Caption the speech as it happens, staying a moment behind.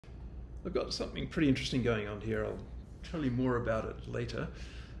I've got something pretty interesting going on here. I'll tell you more about it later.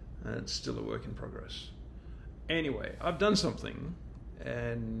 It's still a work in progress. Anyway, I've done something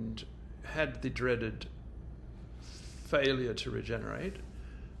and had the dreaded failure to regenerate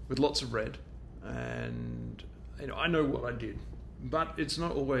with lots of red, and I know what I did, but it's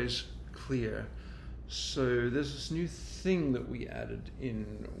not always clear. So there's this new thing that we added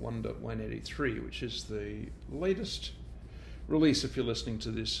in 1.183, which is the latest release if you're listening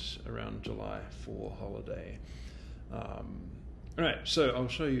to this around July 4 holiday. Alright, so I'll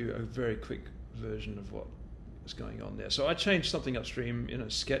show you a very quick version of what is going on there. So I changed something upstream in a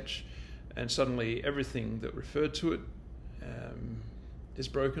sketch, and suddenly everything that referred to it is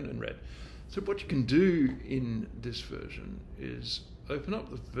broken and red. So what you can do in this version is open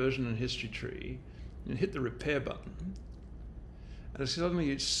up the version and history tree and hit the repair button, and suddenly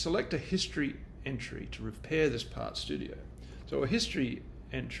you select a history entry to repair this part studio. So a history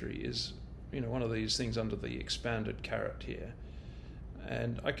entry is one of these things under the expanded caret here,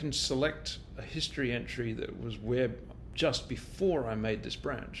 and I can select a history entry that was where just before I made this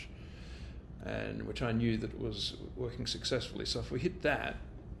branch, and which I knew that was working successfully. So if we hit that,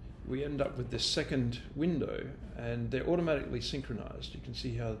 we end up with this second window, and they're automatically synchronized. You can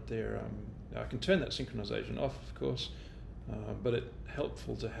see how they're I can turn that synchronization off, of course, but it's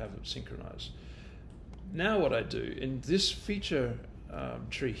helpful to have it synchronized. Now what I do in this feature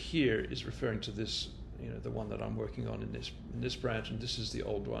tree here is referring to this, the one that I'm working on in this branch, and this is the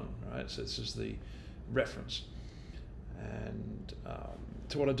old one, right? So this is the reference. And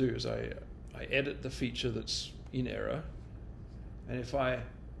so what I do is I edit the feature that's in error, and if I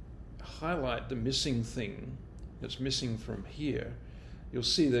highlight the missing thing that's missing from here, you'll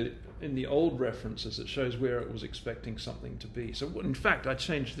see that in the old references it shows where it was expecting something to be. So in fact, I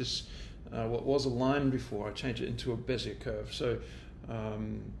changed this, what was a line before, I changed it into a Bezier curve. So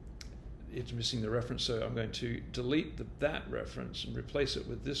it's missing the reference, so I'm going to delete that reference and replace it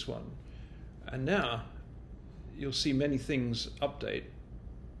with this one. And now you'll see many things update.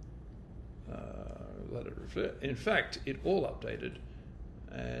 Let it reflect. In fact, it all updated,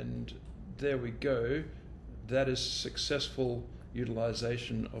 and there we go. That is successful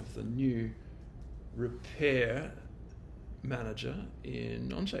utilization of the new repair manager in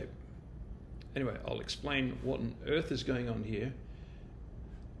Onshape. Anyway, I'll explain what on earth is going on here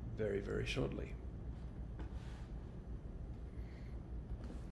very, very shortly.